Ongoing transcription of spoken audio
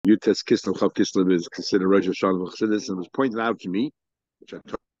Yutes Kislev, Chav Kislev is considered Rosh Hashanah of Chassidus, and it was pointed out to me, which I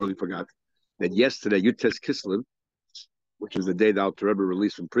totally forgot, that yesterday, Yutes Kislev, which is the day the Alter Rebbe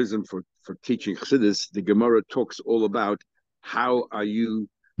released from prison for teaching Chassidus, the Gemara talks all about how can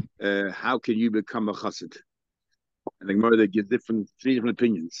you become a Chassid? And the Gemara, they give three different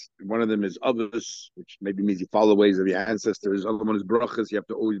opinions. One of them is others, which maybe means you follow ways of your ancestors. Other one is brachas. You have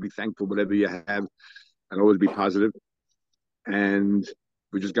to always be thankful whatever you have and always be positive. And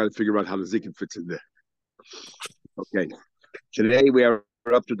we just got to figure out how the zikr fits in there. Okay. Today we are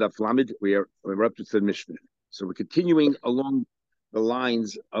up to Daf Lamed. We're up to the Mishnah. So we're continuing along the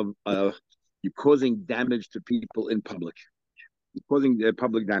lines of you causing damage to people in public. You're causing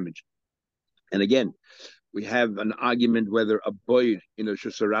public damage. And again, we have an argument whether a boyer in a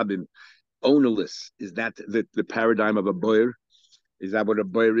shusarabim, ownerless, is that the paradigm of a boyer? Is that what a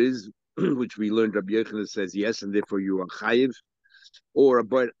boyer is? Which we learned Rabbi Yochanan says yes, and therefore you are chayiv. Or a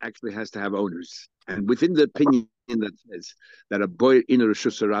boyer actually has to have owners. And within the opinion that says that a boyer in a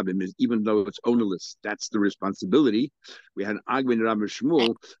shusarabim is, even though it's ownerless, that's the responsibility. We had an argument in Rav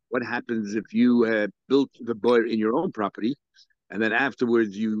Shmuel. What happens if you built the boyer in your own property? And then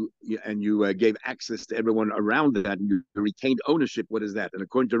afterwards, you gave access to everyone around that, and you retained ownership. What is that? And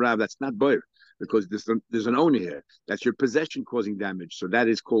according to Rav, that's not boyer, because there's an owner here. That's your possession causing damage. So that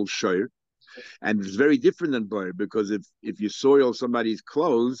is called shoyer, and it's very different than boyer, because if you soil somebody's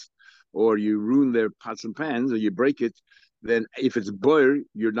clothes, or you ruin their pots and pans, or you break it, then if it's boyer,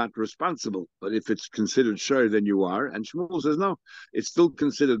 you're not responsible. But if it's considered shoyer, then you are. And Shmuel says no, it's still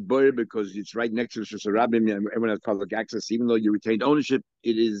considered boyer because it's right next to the Shusarabim, and everyone has public access. Even though you retained ownership,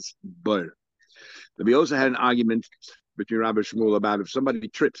 it is boyer. But we also had an argument between Rabbi Shmuel about if somebody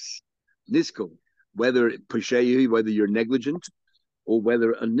trips, niskel, whether you're negligent, or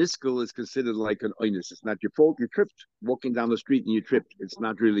whether a niskel is considered like an oinus. It's not your fault. You tripped walking down the street and you tripped. It's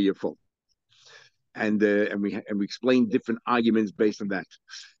not really your fault. And we explained different arguments based on that.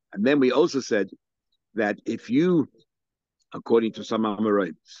 And then we also said that if you, according to some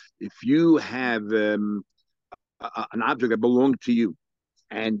Amorai, if you have an object that belonged to you,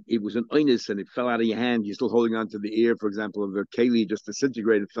 and it was an oinus and it fell out of your hand, you're still holding on to the ear, for example, of the keli just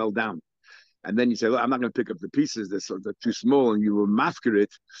disintegrated, fell down. And then you say, well, I'm not going to pick up the pieces, they're too small, and you will mafkir it.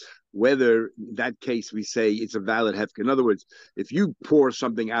 Whether in that case we say it's a valid hefker. In other words, if you pour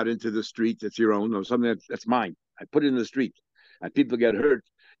something out into the street that's your own, or something that's mine, I put it in the street, and people get hurt,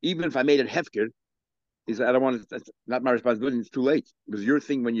 even if I made it hefker, I don't want to, that's not my responsibility, it's too late. It was your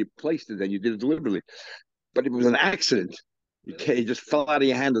thing when you placed it, and you did it deliberately. But if it was an accident, it just fell out of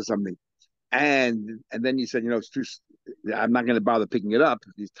your hand or something, and then you said, it's too, I'm not going to bother picking it up,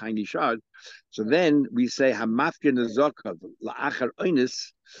 these tiny shards. So then we say hamafkin nezakav la'achar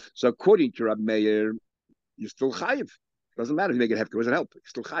oinus. So according to Rab Meir, you're still chayiv. Doesn't matter if you make it hefker, doesn't help. You're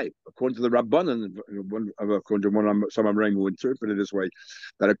still chayiv. According to the Rabbanan, according to some Amrayim who interpret it this way,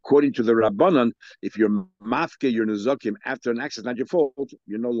 that according to the Rabbanan, if you're mafke, you're nezakim after an accident, not your fault,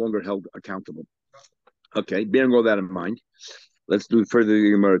 you're no longer held accountable. Okay, bearing all that in mind, let's do further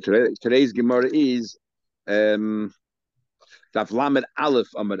the Gemara today. Today's Gemara is Daf Lamed Aleph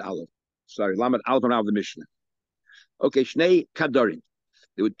Amud Aleph. Sorry, Lamed Aleph Amud Aleph, the Mishnah. Okay, Shnei Kadorim.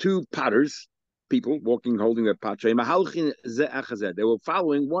 There were two potters, people walking, holding a pot. They were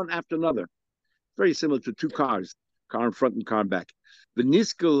following one after another. Very similar to two cars, car in front and car in back. The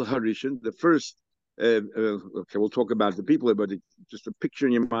Niskel Harishan, the first, okay, we'll talk about the people, but just a picture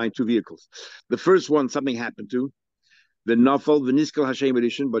in your mind, two vehicles. The first one, something happened to. The Nafal, the Niskel Hashem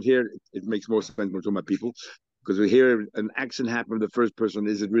Harishan, but here it makes more sense when we're talking about people, because we hear an accident happen to the first person.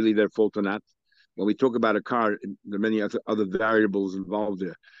 Is it really their fault or not? When we talk about a car, there are many other variables involved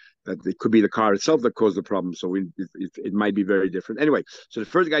there. That it could be the car itself that caused the problem. So it might be very different. Anyway, so the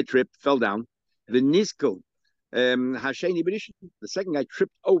first guy tripped, fell down. The Niskel, Hasheni Berishin, the second guy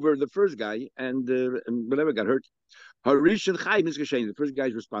tripped over the first guy and whatever got hurt. Harishan Chai Miskashen, the first guy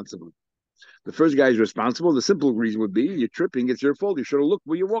is responsible. The first guy is responsible. The simple reason would be you're tripping, it's your fault. You should have looked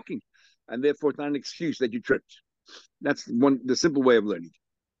where you're walking. And therefore, it's not an excuse that you tripped. That's the simple way of learning.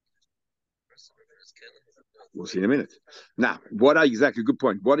 We'll see in a minute. Now, good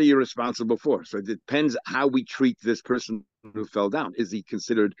point. What are you responsible for? So it depends how we treat this person who fell down. Is he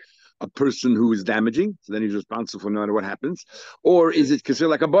considered a person who is damaging? So then he's responsible no matter what happens. Or is it considered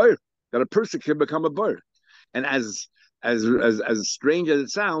like a boyer, that a person can become a boyer? And as strange as it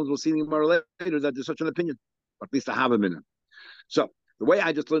sounds, we'll see more later that there's such an opinion, or at least a have a minute. So The way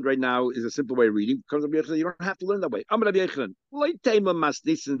I just learned right now is a simple way of reading. Comes Rabbi Yochanan, you don't have to learn that way. I'm Rabbi Yochanan. You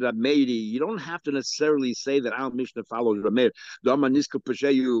don't have to necessarily say that our Mishnah follows Rameir.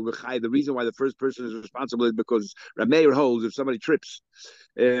 The reason why the first person is responsible is because Rameir holds if somebody trips,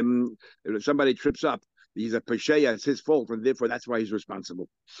 if somebody trips up, he's a Pesheya, it's his fault, and therefore that's why he's responsible.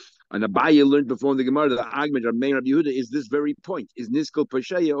 And Abaye learned before in the Gemara, the argument of Meir Rabbi Yehuda is this very point: is Niskel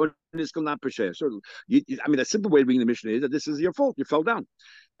Pesheya or Niskel not Pesheya? So, a simple way of reading the Mishnah is that this is your fault. You fell down.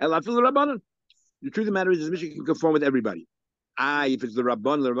 The truth of the matter is, this Mishnah can conform with everybody. If it's the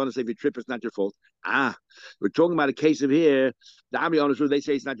Rabban say if you trip, it's not your fault. We're talking about a case of here. The Amri owners, they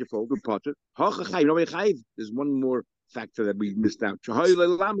say it's not your fault. There's one more factor that we missed out. You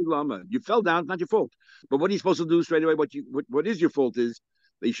fell down, it's not your fault. But what are you supposed to do straight away? What is your fault is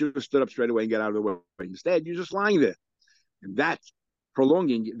that you should have stood up straight away and get out of the way. Instead, you're just lying there. And that's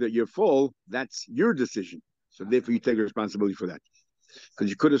prolonging your fall. That's your decision. So therefore, you take responsibility for that.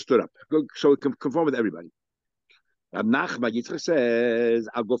 Because you could have stood up. So it can conform with everybody. Nachman Yitzchak says,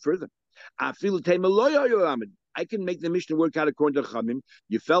 I'll go further. I can make the Mishnah work out according to Chamim.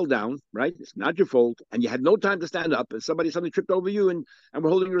 You fell down, right? It's not your fault. And you had no time to stand up. And somebody tripped over you and we're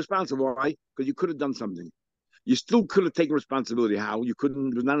holding you responsible. Why? Because you could have done something. You still could have taken responsibility. How? You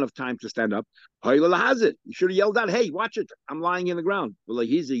couldn't, there's not enough time to stand up. You should have yelled out, hey, watch it. I'm lying in the ground. Well,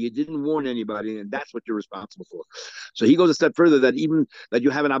 you didn't warn anybody, and that's what you're responsible for. So he goes a step further that even that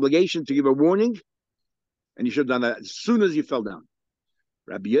you have an obligation to give a warning, and you should have done that as soon as you fell down.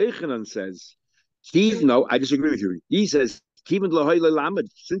 Rabbi Yochanan says, no, I disagree with you. He says, since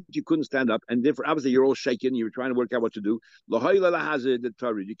you couldn't stand up, and therefore obviously you're all shaken, you were trying to work out what to do.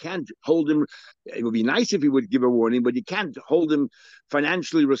 You can't hold him. It would be nice if he would give a warning, but you can't hold him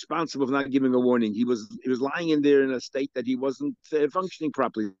financially responsible for not giving a warning. He was lying in there in a state that he wasn't functioning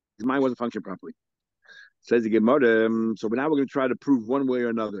properly. His mind wasn't functioning properly. Says the Gemara. So now we're going to try to prove one way or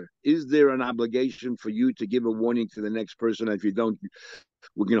another. Is there an obligation for you to give a warning to the next person? And if you don't,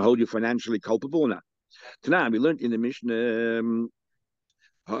 we're going to hold you financially culpable or not? Tonight we learned in the Mishnah.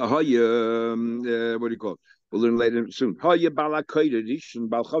 What do you call it? We'll learn later soon. Two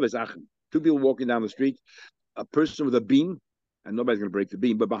people walking down the street. A person with a beam, and nobody's going to break the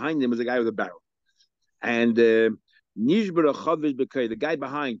beam, but behind him is a guy with a barrel. And the guy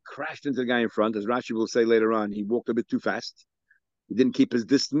behind crashed into the guy in front. As Rashi will say later on, he walked a bit too fast. He didn't keep his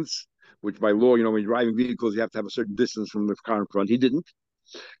distance, which by law, when you're driving vehicles, you have to have a certain distance from the car in front. He didn't.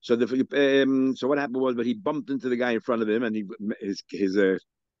 So so what happened was, but he bumped into the guy in front of him, and his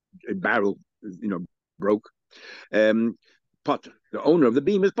barrel, broke. Potter, the owner of the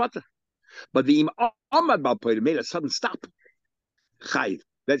beam, is Potter, but the Imam Balkoida made a sudden stop. Chayiv.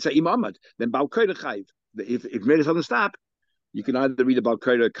 That's a Imam. Then Balkoida Chayiv. If made a sudden stop, you can either read the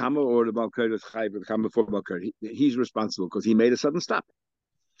Balkoida Kama or the Balkoida Chayiv, the Kama before Balkoida. He's responsible because he made a sudden stop.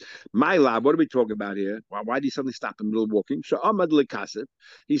 My lab, what are we talking about here? Why did he suddenly stop in the middle of walking?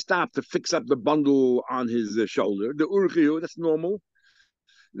 He stopped to fix up the bundle on his shoulder. The urchiyu, that's normal.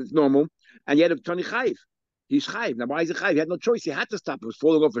 It's normal. And yet, if Tony Chayiv, he's Chayiv. Now, why is he Chayiv? He had no choice. He had to stop. It was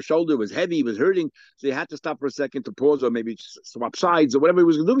falling off his shoulder. It was heavy. It was hurting. So he had to stop for a second to pause or maybe swap sides or whatever he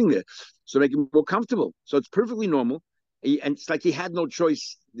was doing there. So make him more comfortable. So it's perfectly normal. And it's like he had no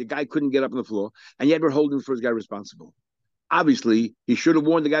choice. The guy couldn't get up on the floor. And yet we're holding the first guy responsible. Obviously, he should have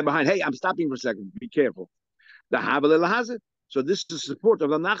warned the guy behind, hey, I'm stopping for a second. Be careful. The Havel Lahazit. So this is support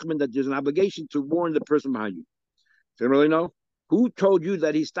of the Nachman that there's an obligation to warn the person behind you. Does anyone really know? Who told you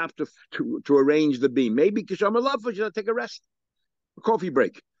that he stopped to arrange the beam? Maybe Kisham Alafa should take a rest, a coffee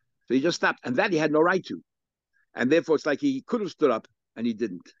break. So he just stopped. And that he had no right to. And therefore, it's like he could have stood up and he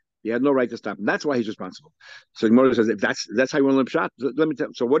didn't. He had no right to stop. And that's why he's responsible. So Gemara says, if that's how you want to learn shot, let me tell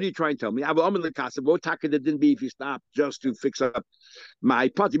you. So what are you trying to tell me? What taka that didn't be if you stopped just to fix up my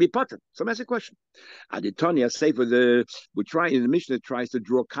pot, be potter. So that's a question. Aditanya say we try in the Mishnah tries to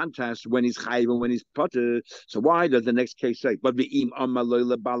draw contrast when he's chayiv and when he's potter. So why does the next case say? But if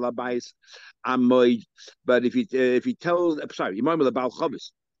he tells,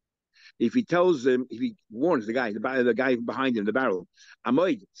 if he tells him, if he warns the guy behind him, the barrel,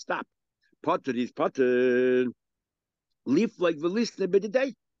 Amoid, stop. Potter is Potter. Leave like the listener by the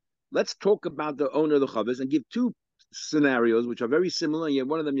day. Let's talk about the owner of the Chavis and give two scenarios which are very similar. And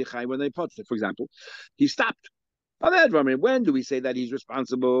one of them Yechai, one of them Potter. For example, he stopped. When do we say that he's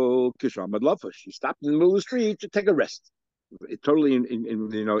responsible? Kishram Madlafish. He stopped in the middle of the street to take a rest. Totally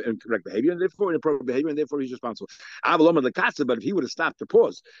incorrect behavior, and therefore inappropriate behavior, and therefore he's responsible. But if he would have stopped to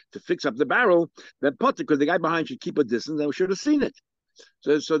pause to fix up the barrel, then Potter, because the guy behind should keep a distance, and we should have seen it.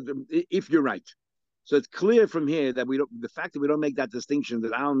 So if you're right, So it's clear from here that we don't. The fact that we don't make that distinction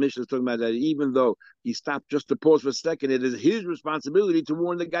that Al Mishnah is talking about that even though he stopped just to pause for a second, it is his responsibility to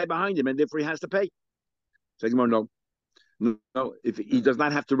warn the guy behind him, and therefore he has to pay. So no, no. If he does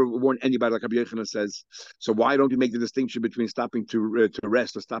not have to warn anybody, like Rabbi Yochanan says, so why don't you make the distinction between stopping to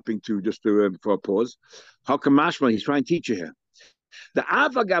rest or stopping to just for a pause? How come Mashma? He's trying to teach you here. The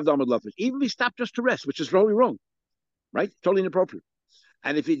Avagav Damad Lafish, even if he stopped just to rest, which is totally wrong, right? Totally inappropriate.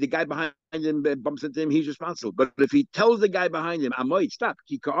 And if the guy behind him bumps into him, he's responsible. But if he tells the guy behind him, Amoid, stop.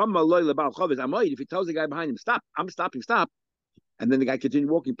 If he tells the guy behind him, stop, I'm stopping, stop. And then the guy continued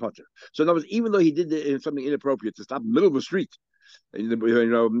walking, Potter. So in other words, even though he did something inappropriate to stop in the middle of the street,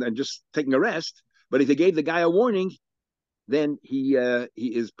 and just taking a rest, but if he gave the guy a warning, then he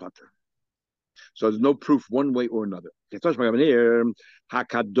is Potter. So there's no proof one way or another.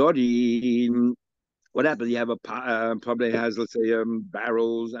 What happens? You have a probably has, let's say,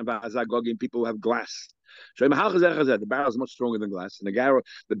 barrels and people who have glass. The barrel is much stronger than glass, and the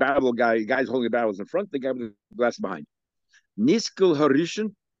guy's holding the barrels in front, the guy with the glass behind. Niskal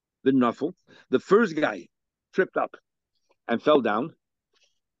Harishan, the Nuffle, the first guy tripped up and fell down.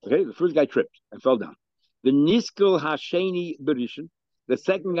 Okay, the first guy tripped and fell down. The Niskal Hasheni Berishan, the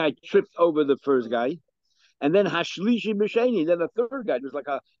second guy tripped over the first guy. And then Hashlishi Misheni, then the third guy, there's like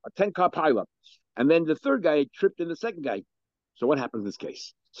a 10-car pileup. And then the third guy tripped in the second guy. So what happened in this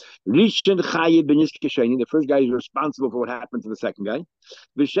case? The first guy is responsible for what happened to the second guy. And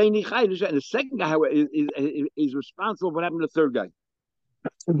the second guy is responsible for what happened to the third guy.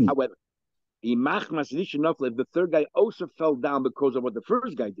 However, if the third guy also fell down because of what the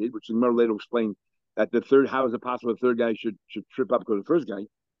first guy did, which the Gemara later explained that how is it possible the third guy should trip up because of the first guy?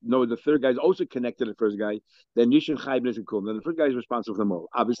 No, the third guy is also connected to the first guy. Then Nishan Chayb Nishan Kum. Then the first guy is responsible for them all.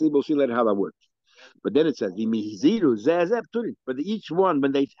 Obviously, we'll see later how that works. But then it says, but each one,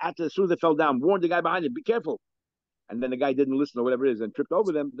 when as soon as they fell down, warned the guy behind him, be careful. And then the guy didn't listen or whatever it is and tripped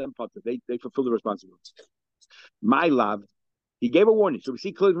over them, then they fulfill the responsibility. My love, he gave a warning. So we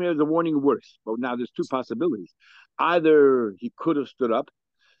see clearly there's a warning worse. But now there's two possibilities. Either he could have stood up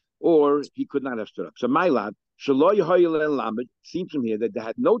or he could not have stood up. So my lad, seems from here that they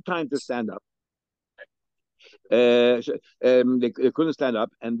had no time to stand up. They couldn't stand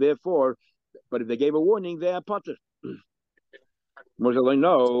up, and therefore, but if they gave a warning, they are potter.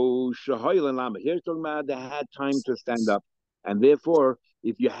 No, here's talking about they had time to stand up, and therefore,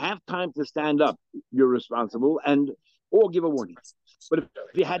 if you have time to stand up, you're responsible, or give a warning. But if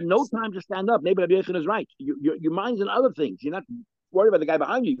you had no time to stand up, maybe Rabbi Yochanan is right. Your mind's in other things. You're not worry about the guy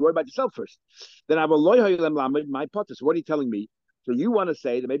behind you. You worry about yourself first. Then I will my potter. So what are you telling me? So you want to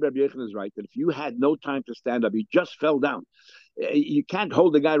say that maybe Rabbi Yochanan is right, that if you had no time to stand up, you just fell down. You can't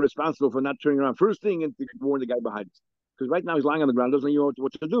hold the guy responsible for not turning around first thing and warn the guy behind him. Because right now he's lying on the ground, doesn't know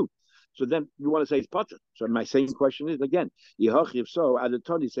what to do. So then you want to say it's potter. So my same question is again, if so,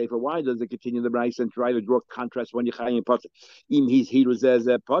 Adatoni say for why does it continue the Bryce and try to draw contrast when you're and potter? He was as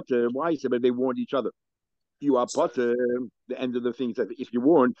a potter. Why? So but they warned each other. You are potter. The end of the thing says if you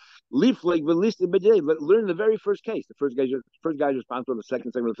warn, leaf like the list but learn the very first case. The first guy is responsible. The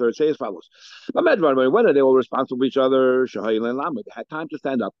second, the third say as follows. When are they all responsible for each other? They had time to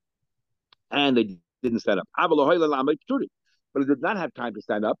stand up, and they didn't stand up. But they did not have time to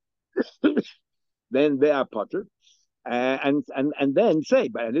stand up. Then they are potter, and then say,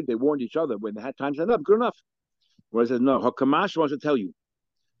 but they warned each other when they had time to stand up. Good enough. Where it says no, Hakamash wants to tell you.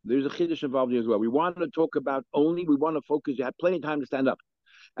 There's a chiddush involved here as well. We want to talk about we want to focus. You have plenty of time to stand up,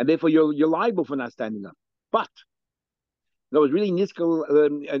 and therefore you're liable for not standing up. But no, it's really niskal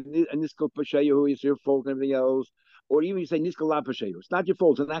pasheyu who is your fault and everything else, or even you say niskal la pasheyu. It's not your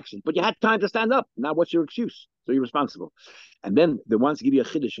fault; it's an accident. But you had time to stand up. Now, what's your excuse? So you're responsible. And then they want to give you a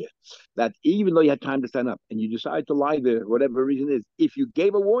chiddush here that even though you had time to stand up and you decide to lie there, whatever the reason is, if you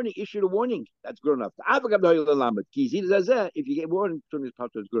gave a warning, issued a warning, that's good enough. If you gave a warning,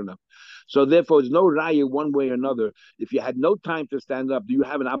 it's good enough. So therefore, there's no raya one way or another. If you had no time to stand up, do you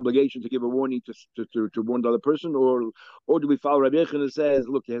have an obligation to give a warning to warn the other person, or do we follow Rabbi Yochanan that says,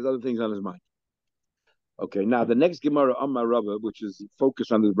 look, he has other things on his mind? Okay, now the next Gemara on my Rava, which is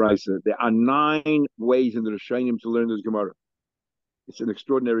focused on this brisa, there are 9 ways in the Rishonim to learn this Gemara. It's an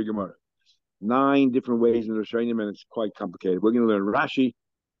extraordinary Gemara. 9 different ways in the Rishonim, and it's quite complicated. We're going to learn Rashi,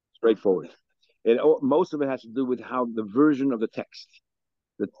 straightforward. Most of it has to do with how the version of the text,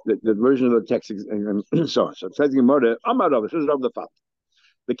 the version of the text, and so on. So it says Gemara, on my Rava, this is Rava the Father.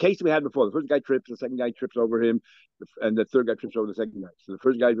 The case we had before, the first guy trips, the second guy trips over him, and the third guy trips over the second guy. So the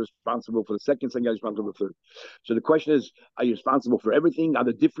first guy is responsible for the second guy is responsible for the third. So the question is, are you responsible for everything? Are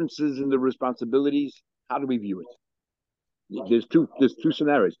there differences in the responsibilities? How do we view it? There's two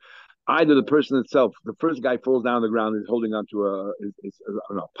scenarios. Either the person itself, the first guy falls down on the ground, is holding onto a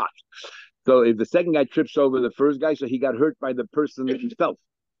pot. So if the second guy trips over the first guy, so he got hurt by the person himself,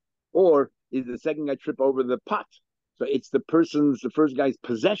 or is the second guy trip over the pot? So it's the first guy's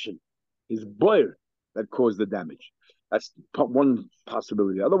possession, his boyer, that caused the damage. That's one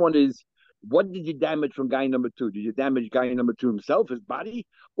possibility. The other one is, what did you damage from guy number two? Did you damage guy number two himself, his body,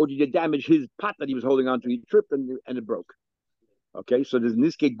 or did you damage his pot that he was holding on to? He tripped and it broke. Okay, so there's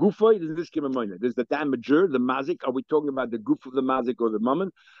niske gufa, there's niske mamoina. There's the damager, the mazik. Are we talking about the goof of the mazik or the mammon?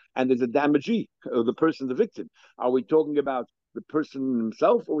 And there's a damagee, or the person, the victim. Are we talking about the person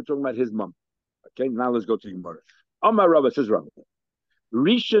himself, or are we talking about his mom? Okay, now let's go to the Gemara. Amar Rabba says Rabba.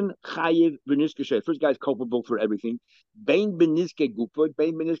 Rishon chayiv b'niske sheh. First guy is culpable for everything. Bein b'niske gufa,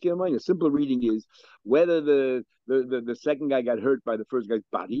 bein b'niske mamoina. Simple reading is whether the second guy got hurt by the first guy's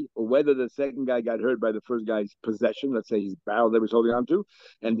body, or whether the second guy got hurt by the first guy's possession, let's say his barrel that he was holding on to,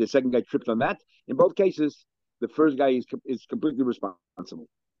 and the second guy tripped on that. In both cases, the first guy is completely responsible.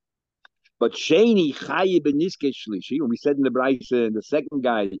 But Sheni Chaye Beniske Shlishi, when we said in the Braisa, the second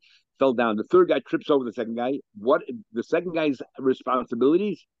guy fell down, the third guy trips over the second guy. What the second guy's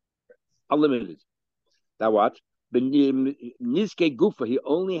responsibilities are limited. Now what? Niske Gufa, he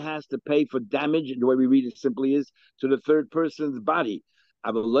only has to pay for damage. The way we read it simply is to the third person's body.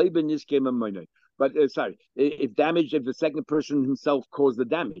 But sorry, if the second person himself caused the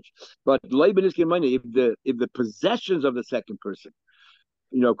damage, but if the possessions of the second person,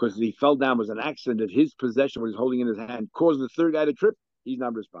 because he fell down was an accident, that his possession was holding in his hand caused the third guy to trip, he's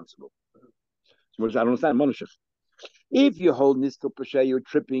not responsible. So I don't understand. If you hold nisko pasheyu,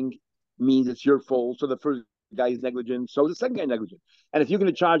 tripping means it's your fault, so the first guy is negligent, so the second guy is negligent. And if you're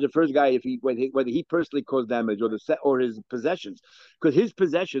going to charge the first guy whether he personally caused damage or his possessions, because his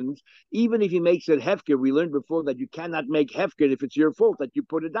possessions, even if he makes it hefker, we learned before that you cannot make hefker if it's your fault that you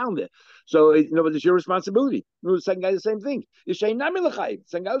put it down there. So it's your responsibility. The second guy the same thing. The second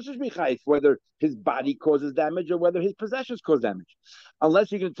guy should be chayif, whether his body causes damage or whether his possessions cause damage.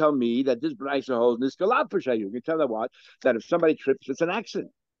 Unless you can tell me that this brayso holds niskalab for shayu. You can tell that if somebody trips, it's an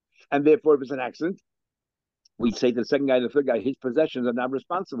accident, and therefore if it's an accident, we say to the second guy and the third guy, his possessions are not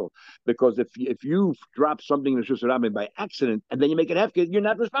responsible, because if you drop something in the Shus Rabin by accident and then you make it hefker, you're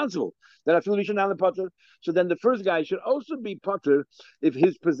not responsible. Then I feel we should not the potter. So then the first guy should also be potter if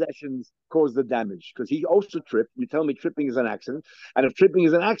his possessions cause the damage, because he also tripped. You tell me tripping is an accident, and if tripping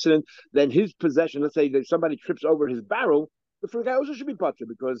is an accident, then his possession. Let's say that somebody trips over his barrel. The first guy also should be potter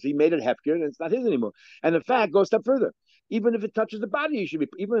because he made it hefker and it's not his anymore. And in fact, go a step further. Even if it touches the body, he should be.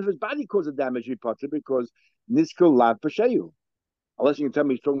 Even if his body causes damage, he should be potter because niskul lav pasheyu. Unless you can tell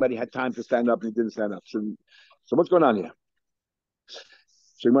me he's talking about he had time to stand up and he didn't stand up. So what's going on here?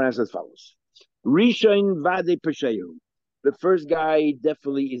 So you might answer as follows: Rishon vade pasheyu. The first guy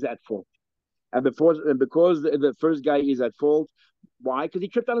definitely is at fault, and because the first guy is at fault, why? Because he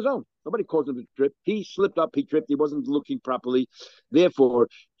tripped on his own. Nobody caused him to trip. He slipped up. He tripped. He wasn't looking properly. Therefore,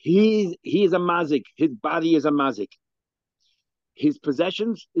 he is a mazik. His body is a mazik. His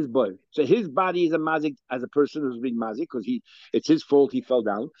possessions is boy. So his body is a mazik as a person who's being mazik because it's his fault he fell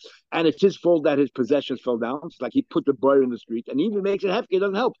down, and it's his fault that his possessions fell down. It's like he put the boy in the street, and even makes it hefke, it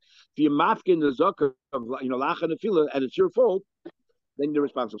doesn't help. If you're mafkin the zakah of lach and tefillah, and it's your fault, then you're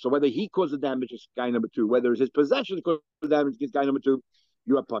responsible. So whether he caused the damage is guy number two, whether it's his possessions caused the damage is guy number two,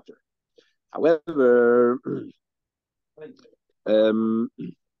 you are potter. However, what do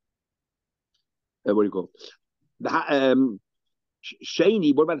you call it?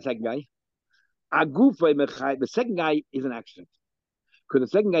 Shani, what about the second guy? The second guy is an accident because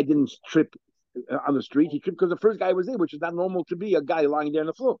the second guy didn't trip on the street. He tripped because the first guy was there, which is not normal to be a guy lying there on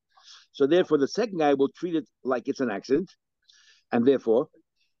the floor. So therefore, the second guy will treat it like it's an accident, and therefore,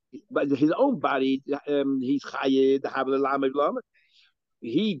 but his own body, he's chayyid.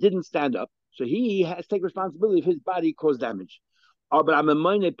 He didn't stand up, so he has to take responsibility if his body caused damage. Oh, but I'm a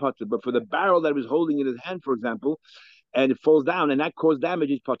minor potter. But for the barrel that he was holding in his hand, for example, and it falls down, and that caused damage,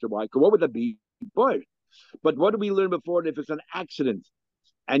 he's potter. Why? What would that be? Boy. But what did we learn before? If it's an accident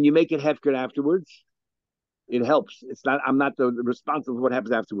and you make it hefker afterwards, it helps. It's not. I'm not the responsible for what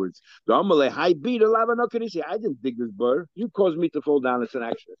happens afterwards. I didn't dig this burr. You caused me to fall down. It's an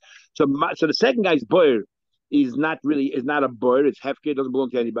accident. So the second guy's burr is not a burr. It's hefker. It doesn't belong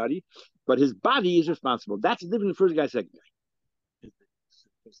to anybody. But his body is responsible. That's the difference between the first guy, second guy.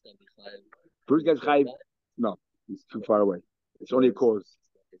 First guy's chayiv. No, he's too far away. It's only a cause.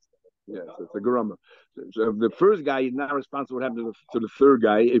 Yeah, so it's a garama. So the first guy is not responsible for what happened to the third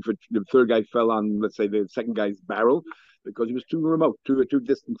guy if the third guy fell on, let's say, the second guy's barrel because he was too remote, too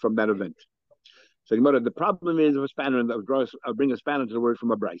distant from that event. So the problem is a spanner. I'll bring a spanner to the word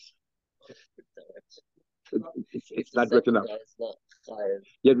from a Bryce. It's not direct enough.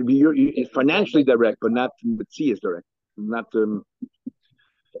 Yeah, it's financially direct, but not the C is direct. Not the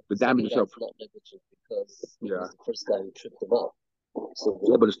damage itself. Not negligent because it was the first guy who tripped him up. So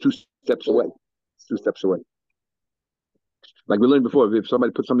yeah, but it's 2 steps away. It's 2 steps away. Like we learned before, if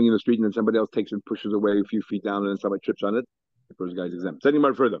somebody puts something in the street and then somebody else takes it, pushes away a few feet down, and then somebody trips on it, the first guy's exempt. Sending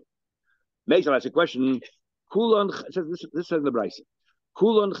more further. Next, I'll ask a question. Kulon says this says in the Bryce.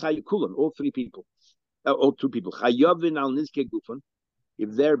 Kulon chay kulon, all 3 people, all 2 people. Chayavin al nizke gufan.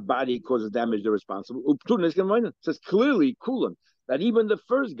 If their body causes damage, they're responsible. It says clearly kulon that even the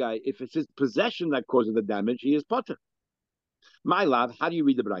first guy, if it's his possession that causes the damage, he is potter. My love, how do you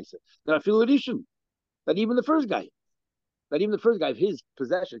read the Bryce? That I feel addition. That even the first guy, if his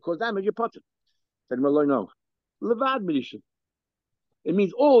possession caused damage, you're potter. Said no. Levad medishin. It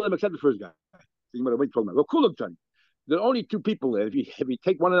means all of them except the first guy. What are you talking about? Well, kulon time. There are only 2 people there. If you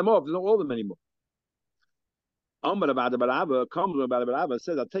take one of them off, there's not all of them anymore. Says,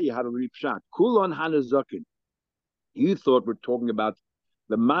 I'll tell you how to read Pshat. Kulon hanazakin. You thought we're talking about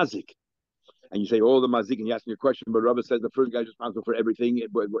the mazik. And you say, the mazik, and you ask me a question, but Rabbi says the first guy's responsible for everything,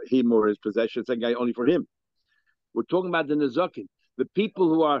 him or his possession, second guy only for him. We're talking about the nazakin. The people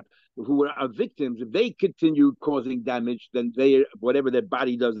who are victims, if they continue causing damage, then whatever their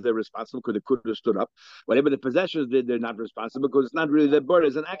body does, they're responsible because they could have stood up. Whatever the possessions did, they're not responsible because it's not really their bird.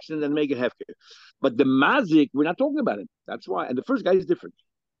 It's an accident and make it hefker. But the mazik, we're not talking about it. That's why. And the first guy is different.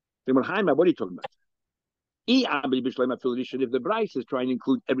 What are you talking about? If the Bryce is trying to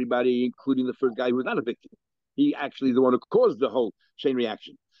include everybody, including the first guy who was not a victim, he actually is the one who caused the whole chain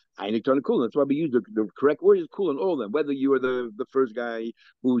reaction. That's why we use the correct word is cool on all of them, whether you are the first guy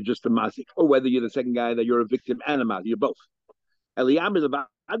who's just a mazik, or whether you're the second guy that you're a victim and a mazik. You're both. Eliyam is about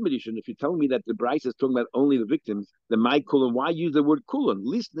admonition. If you're telling me that the Bryce is talking about only the victims, then my kulon, why use the word kulon? At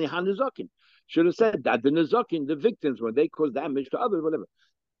least nehan nezakin should have said that the nezakin, the victims, when they cause damage to others, whatever.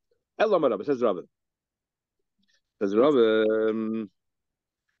 Elam Rabba says Rabba. Says Rabba,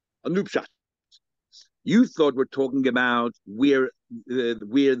 a nupshat. You thought we're talking about where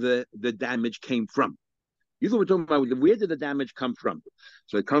the damage came from. You thought we're talking about where did the damage come from?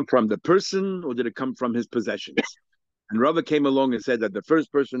 So it come from the person, or did it come from his possessions? And Rava came along and said that the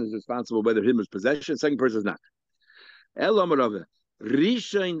first person is responsible whether him is possession, second person is not. Elam Rava,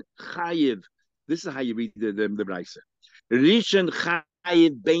 Rishon Chayiv. This is how you read the Brayse. Rishon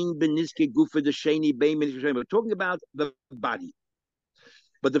Chayiv bein beniske gufa de sheni bein beniske sheni. We're talking about the body.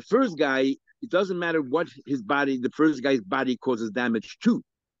 But the first guy, it doesn't matter what the first guy's body causes damage to.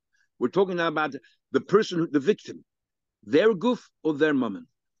 We're talking now about the person, the victim, their goof or their mammon.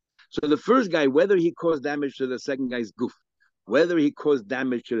 So the first guy, whether he caused damage to the second guy's goof, whether he caused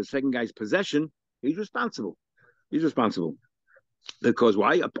damage to the second guy's possession, he's responsible. He's responsible. Because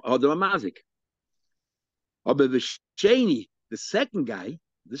why? Adam Mazik. But the Shani, the second guy,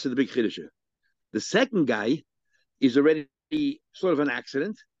 this is the big chiddush. The second guy is already sort of an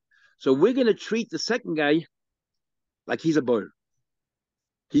accident. So we're going to treat the second guy like he's a boy.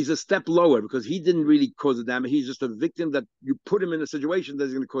 He's a step lower because he didn't really cause the damage. He's just a victim that you put him in a situation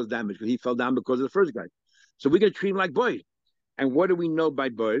that's going to cause damage because he fell down because of the first guy. So we're going to treat him like boy. And what do we know by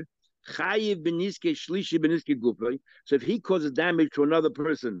boy? So if he causes damage to another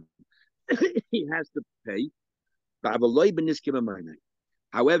person, he has to pay.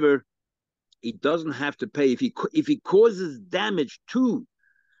 However, he doesn't have to pay if he causes damage to.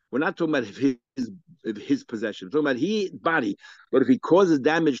 We're not talking about his possession. We're talking about his body. But if he causes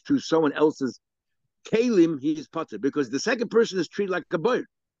damage to someone else's kalim, he's potter because the second person is treated like a bird,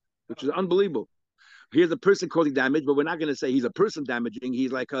 which is unbelievable. Here's a person causing damage, but we're not going to say he's a person damaging.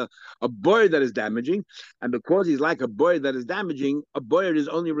 He's like a bird that is damaging. And because he's like a bird that is damaging, a bird is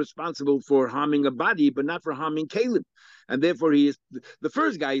only responsible for harming a body, but not for harming kalim. And therefore, he is the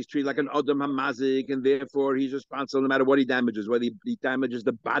first guy is treated like an Adam Hamazik, and therefore he's responsible no matter what he damages, whether he damages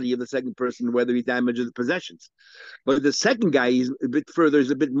the body of the second person, whether he damages the possessions. But the second guy is a bit further,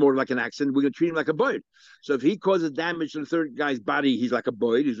 is a bit more like an accident. We're going to treat him like a bird. So if he causes damage to the third guy's body, he's like a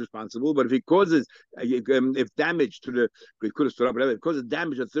bird, he's responsible. But if he causes, if damage to he could have stood up, whatever, if he causes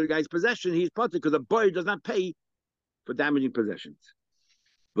damage to the third guy's possession, he's potter because a bird does not pay for damaging possessions.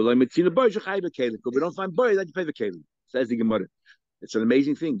 But we don't find bird that you pay for kalim. Says the Gemara. It's an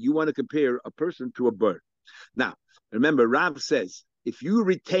amazing thing. You want to compare a person to a bird. Now, remember, Rav says, if you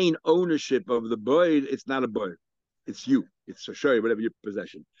retain ownership of the bird, it's not a bird. It's you. It's a shari, whatever your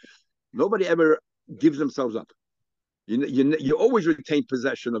possession. Nobody ever gives themselves up. You always retain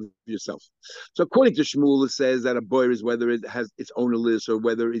possession of yourself. So according to Shmuel, it says that a bird is whether it has its owner list or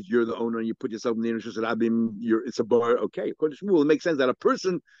whether you're the owner and you put yourself in the interest of Abim, it's a bird. Okay, according to Shmuel, it makes sense that a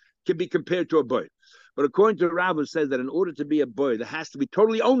person can be compared to a boy. But according to Rav, it says that in order to be a boy, there has to be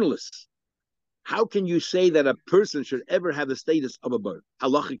totally ownerless. How can you say that a person should ever have the status of a boy,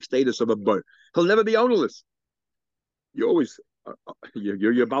 halachic status of a boy? He'll never be ownerless. You always,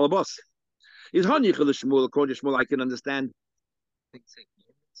 you're your balabas. Is Hanichel Shmuel, according to Shmuel, I can understand.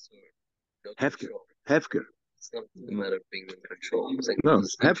 Hefker. Hefker. It's not a matter of being in control. It's like no,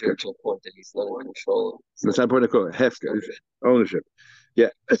 it's Hefker. To a point that he's not in control. That's not point of call. Hefker. Ownership. Yeah.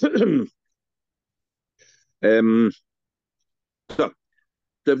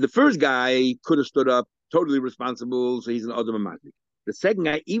 So the first guy could have stood up, totally responsible, so he's an Adam Amatik. The second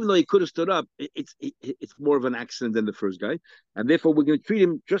guy, even though he could have stood up, it's more of an accident than the first guy, and therefore we're going to treat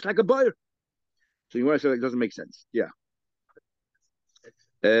him just like a buyer. So you want to say that doesn't make sense? Yeah.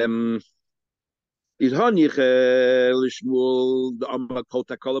 Is Hanich Shmuel the Amar Kol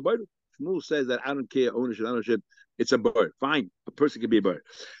Takala Buyer? Shmuel says that I don't care ownership. It's a buyer. Fine, a person can be a buyer.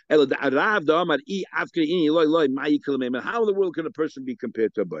 How in the world can a person be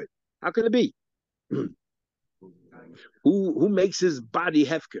compared to a buyer? How can it be? Who makes his body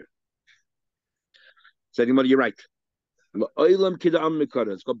hefker? Said you're right. Let's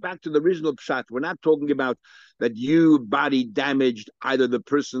go back to the original pshat. We're not talking about that you body damaged either the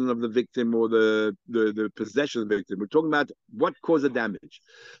person of the victim or the possession of the victim. We're talking about what caused the damage.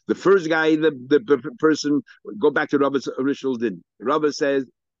 The first guy, the person, go back to Rabbi's original din. Rabbi says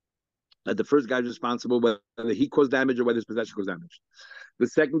that the first guy is responsible whether he caused damage or whether his possession caused damage. The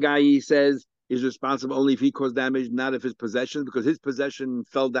second guy, he says, is responsible only if he caused damage, not if his possession, because his possession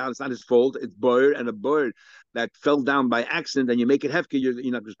fell down. It's not his fault. It's bird, and a bird that fell down by accident, and you make it hefker, you're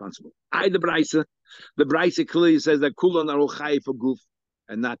not responsible. The Brisa clearly says that kulan aruchai for goof,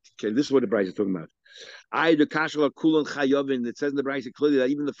 and not. Okay, this is what the Brisa is talking about. The kashal kulan chayovin. It says in the Brisa clearly that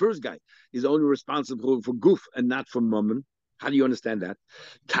even the first guy is only responsible for goof and not for mammon. How do you understand that?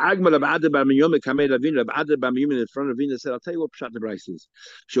 Tagma Rabbi Bamiyom Kamei Ravina Rabbi Bamiyom in front of Ravina said, "I'll tell you what pshat the Bryce is.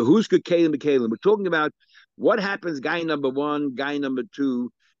 Shahuska Kalim Bekalim. We're talking about what happens. Guy number one, guy number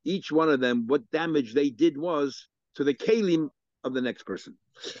two. Each one of them, what damage they did was to the kalim of the next person.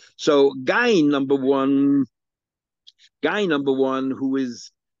 So guy number one, who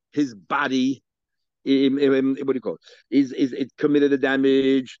is his body, what do you call it? Is it committed a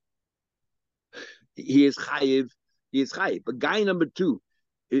damage? He is chayiv. But guy number two,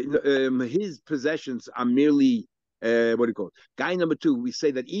 his possessions are merely what do you call it? Guy number two, we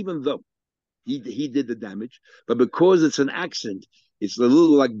say that even though he did the damage, but because it's an accident, it's a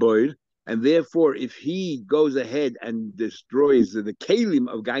little like Boyd, and therefore if he goes ahead and destroys the kalim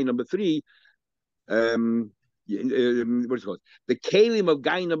of guy number three, what is it called? The kalim of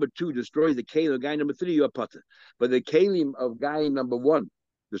guy number two destroys the kalim of guy number three, you're potter. But the kalim of guy number one,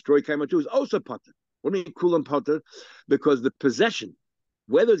 destroy kalim number two, is also potter. What do you mean kulam potter? Because the possession,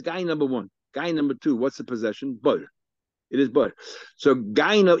 whether it's guy number one, guy number two, what's the possession? Butter. It is butter. So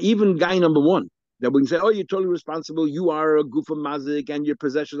even guy number one, that we can say, oh, you're totally responsible. You are a goof of mazik, and your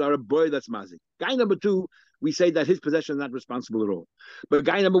possessions are a boy that's mazik. Guy number two, we say that his possession is not responsible at all. But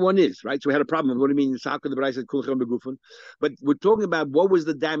guy number one is, right? So we had a problem. What do you mean? But we're talking about what was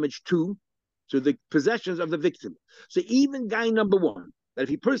the damage to the possessions of the victim. So even guy number one, that if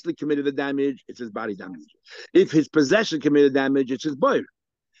he personally committed the damage, it's his body damage. If his possession committed damage, it's his boy.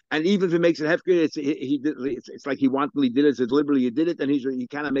 And even if it makes it hefker, it's like he wantonly did it, it's deliberately he did it, and he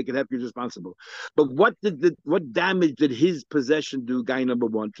cannot make it hefker, he's responsible. But what damage did his possession do, guy number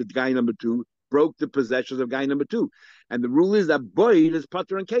one, to guy number two, broke the possessions of guy number two. And the rule is that boy is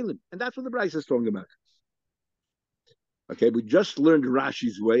Potter and Kalim. And that's what the Bryce is talking about. Okay, we just learned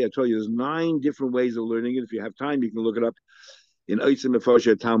Rashi's way. I told you there's 9 different ways of learning it. If you have time, you can look it up. In Eitzim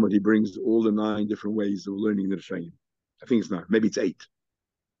Mefoshe Talmud, he brings all the 9 different ways of learning the Rishayim. I think it's 9. Maybe it's 8.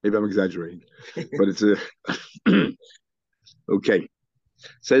 Maybe I'm exaggerating. But it's a... Okay.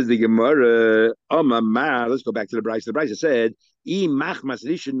 Says the Gemara, let's go back to the Brisa. The Brisa said,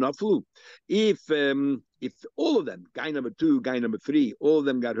 if all of them, guy number 2, guy number 3, all of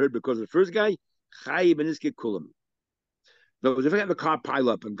them got hurt because of the first guy, no, if I have a car pile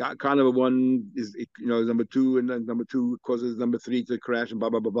up and car number 1 is number 2, and then number 2 causes number 3 to crash and blah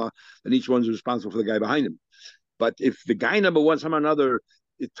blah blah blah, and each one's responsible for the guy behind him. But if the guy number 1 somehow or another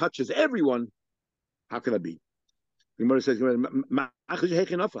it touches everyone, how could that be? The Gemara says,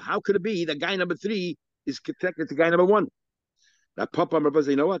 how could it be that guy number 3 is connected to guy number 1? That Papa Rabbi says,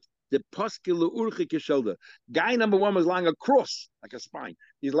 you know what? The guy number 1 was lying across like a spine.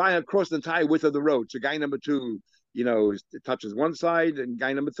 He's lying across the entire width of the road. So guy number 2, it touches one side, and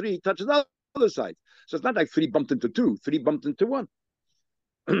guy number 3 touches the other side. So it's not like 3 bumped into 2, 3 bumped into 1.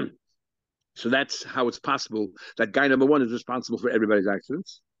 So that's how it's possible that guy number 1 is responsible for everybody's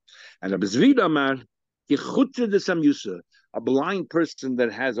accidents. And Rabbi Zvid Amar, a blind person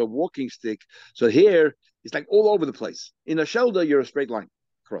that has a walking stick. So here, it's like all over the place. In a shoulder, you're a straight line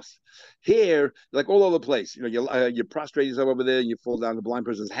across. Here, like all over the place. You know, you prostrate yourself over there, and you fall down. The blind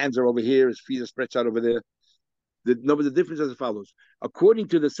person's hands are over here, his feet are stretched out over there. But the difference is as follows. According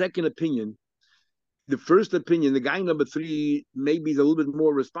to the second opinion, the first opinion, the guy number 3 maybe is a little bit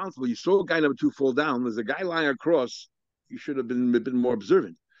more responsible. You saw guy number 2 fall down. There's a guy lying across. You should have been a bit more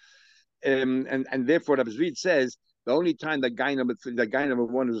observant. And therefore, Rabbi Zvid says the only time that guy number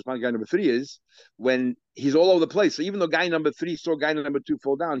 1 is responsible, guy number 3 is when he's all over the place. So even though guy number 3 saw guy number 2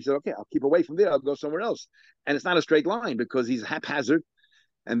 fall down, he said, "Okay, I'll keep away from there. I'll go somewhere else." And it's not a straight line because he's haphazard.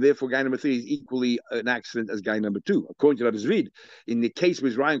 And therefore, guy number 3 is equally an accident as guy number 2. According to Rabbi Zvid, in the case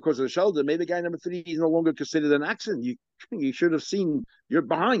with Ryan crosses the shoulder, maybe guy number 3 is no longer considered an accident. You should have seen you're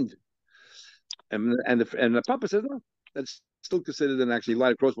behind. And the Papa says, no, that's still considered an accident. You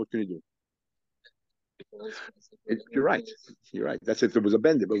lied across, what can you do? You're right. You're right. That's if there was a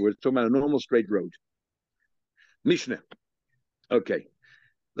bend, but we're talking about a normal straight road. Mishnah. Okay,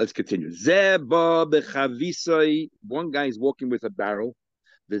 let's continue. One guy is walking with a barrel.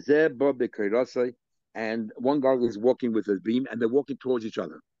 And one guy is walking with a beam, and they're walking towards each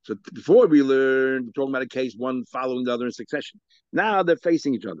other. So before we learned, talking about a case, one following the other in succession. Now they're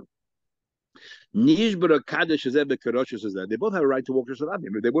facing each other. They both have a right to walk just without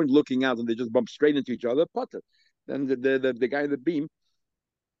him. If they weren't looking out and they just bumped straight into each other, potter. Then the guy in the beam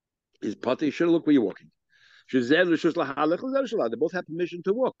is potter. You should look where you're walking. They both have permission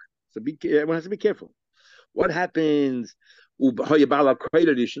to walk. So everyone has to be careful. What happens?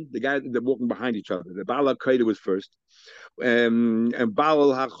 The guy they're walking behind each other. The Bala Kaida was first, and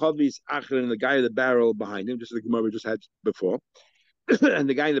Baal Hachavis Acher, and the guy in the barrel behind him, just like the Gemara we just had before, and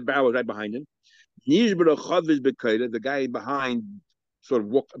the guy in the barrel was right behind him. The guy behind sort of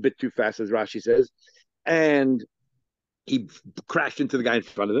walked a bit too fast, as Rashi says, and he crashed into the guy in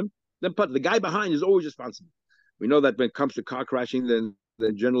front of him. Then, but the guy behind is always responsible. We know that when it comes to car crashing, then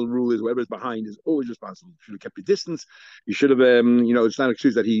the general rule is whoever is behind is always responsible. You should have kept your distance. You should have, it's not an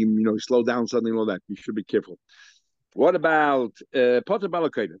excuse that he, slowed down suddenly and all that. You should be careful. What about Potter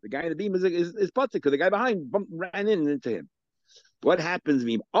Balakota? The guy in the beam is Potter because the guy behind ran into him. What happens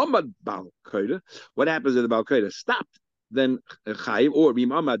if Ahmad Balakota? What happens if the Balakota stopped? Then Chayiv, or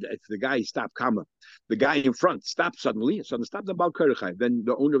Ahmad, if the guy stopped, Kama, the guy in front stopped suddenly stopped the Balakota Chayiv. Then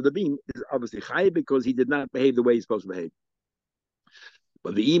the owner of the beam is obviously Chayiv because he did not behave the way he's supposed to behave.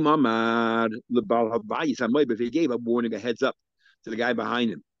 But the Imam, if he gave a warning, a heads up to the guy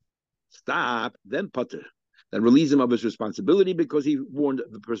behind him, stop, then putter, then release him of his responsibility because he warned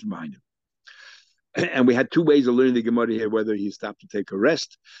the person behind him. And we had 2 ways of learning the Gemara here, whether he stopped to take a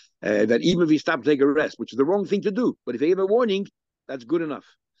rest, that even if he stopped to take a rest, which is the wrong thing to do, but if he gave a warning, that's good enough.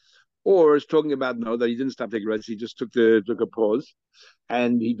 Or it's talking about that he didn't stop taking a rest, he just took a pause,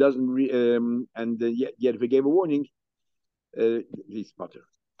 and he doesn't, yet if he gave a warning, he's potter.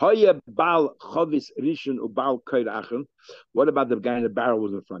 What about the guy in the barrel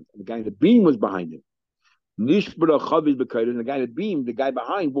was in front? The guy in the beam was behind him. And the guy in the beam, the guy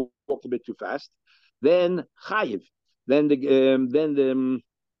behind walked a bit too fast. Then chayiv. Then what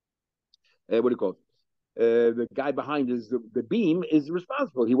do you call it? The guy behind the beam is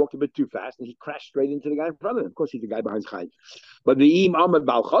responsible. He walked a bit too fast and he crashed straight into the guy in front of him. Of course, he's the guy behind chayiv. But the im amad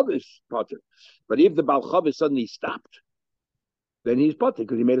bal chavis potter. But if the bal chavis suddenly stopped, then he's potter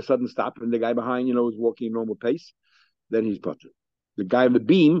because he made a sudden stop and the guy behind, was walking at normal pace. Then he's potter. The guy in the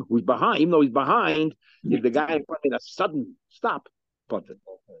beam who's behind, even though he's behind, if the guy in front made a sudden stop, potter.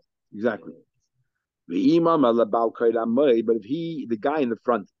 Exactly. The imam but if the guy in the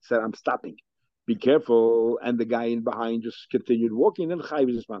front said, "I'm stopping, be careful," and the guy in behind just continued walking, then Chayiv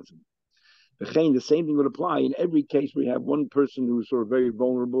is responsible. The same thing would apply in every case. We have one person who is sort of very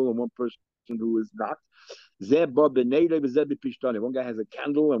vulnerable and one person who is not. One guy has a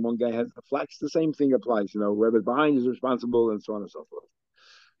candle and one guy has the flax. The same thing applies. Whoever's behind is responsible, and so on and so forth.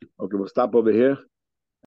 Okay, we'll stop over here.